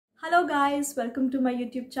Hello guys, welcome to my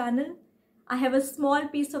YouTube channel. I have a small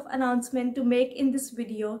piece of announcement to make in this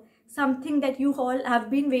video, something that you all have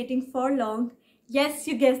been waiting for long. Yes,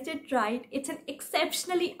 you guessed it right. It's an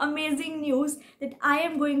exceptionally amazing news that I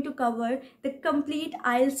am going to cover the complete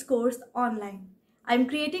IELTS course online. I'm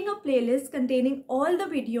creating a playlist containing all the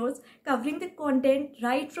videos covering the content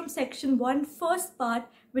right from section 1 first part,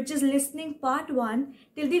 which is listening part 1,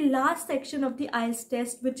 till the last section of the IELTS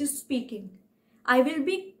test, which is speaking. I will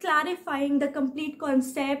be clarifying the complete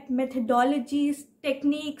concept, methodologies,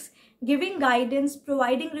 techniques, giving guidance,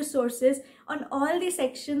 providing resources on all the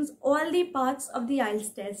sections, all the parts of the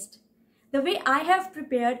IELTS test. The way I have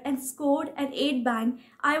prepared and scored an 8 band,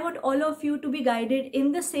 I want all of you to be guided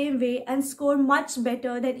in the same way and score much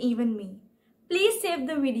better than even me. Please save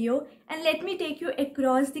the video and let me take you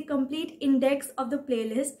across the complete index of the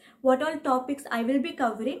playlist, what all topics I will be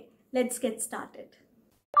covering. Let's get started.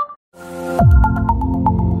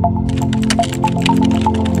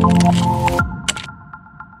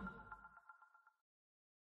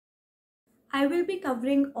 I will be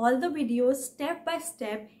covering all the videos step by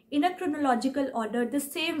step in a chronological order, the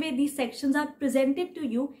same way these sections are presented to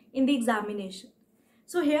you in the examination.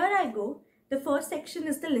 So here I go. The first section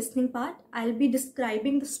is the listening part. I'll be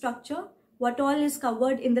describing the structure, what all is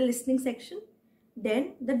covered in the listening section.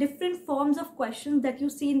 Then the different forms of questions that you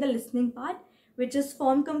see in the listening part, which is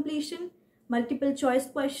form completion, multiple choice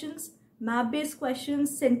questions, map-based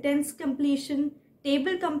questions, sentence completion,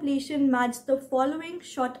 table completion, match the following,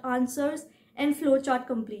 short answers, and flowchart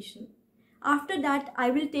completion. After that,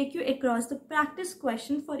 I will take you across the practice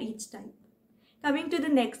question for each type. Coming to the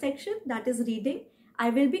next section, that is reading, I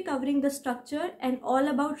will be covering the structure and all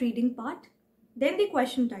about reading part. Then the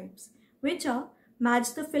question types, which are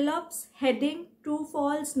match the fill-ups, heading, true,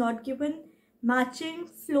 false, not given, matching,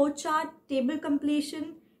 flowchart, table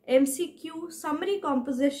completion, MCQ, summary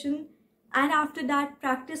composition, and after that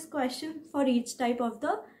practice question for each type of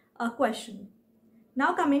the question.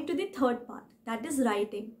 Now coming to the third part, that is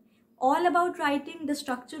writing. All about writing, the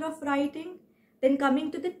structure of writing. Then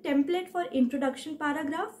coming to the template for introduction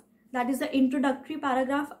paragraph, that is the introductory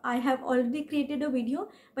paragraph. I have already created a video,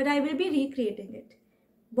 but I will be recreating it.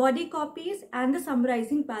 Body copies and the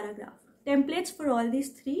summarizing paragraph. Templates for all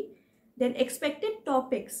these three. Then expected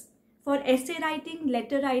topics for essay writing,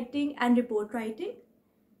 letter writing, and report writing.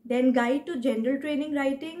 Then guide to general training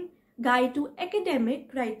writing, guide to academic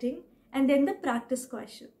writing, and then the practice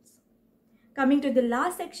questions. Coming to the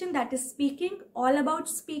last section, that is speaking, all about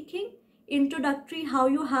speaking, introductory, how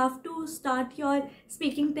you have to start your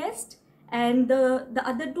speaking test, and the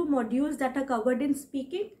other two modules that are covered in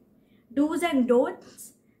speaking, do's and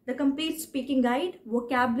don'ts, the complete speaking guide,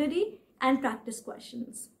 vocabulary, and practice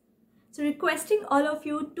questions. So requesting all of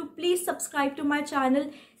you to please subscribe to my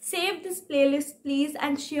channel, save this playlist please,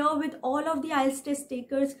 and share with all of the IELTS test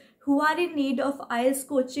takers who are in need of IELTS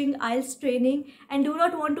coaching, IELTS training, and do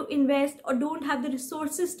not want to invest or don't have the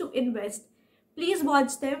resources to invest. Please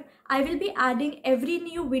watch them. I will be adding every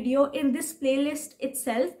new video in this playlist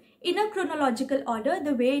itself in a chronological order,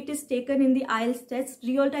 the way it is taken in the IELTS test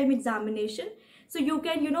real-time examination. So you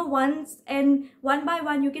can, one by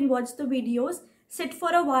one, you can watch the videos. Sit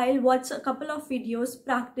for a while, watch a couple of videos,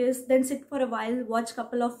 practice, then sit for a while, watch a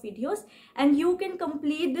couple of videos, and you can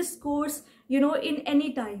complete this course, in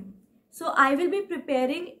any time. So I will be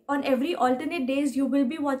preparing on every alternate days. You will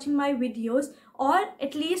be watching my videos, or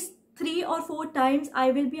at least 3 or 4 times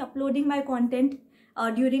I will be uploading my content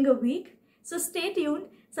during a week. So stay tuned,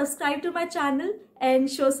 subscribe to my channel, and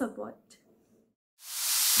show support.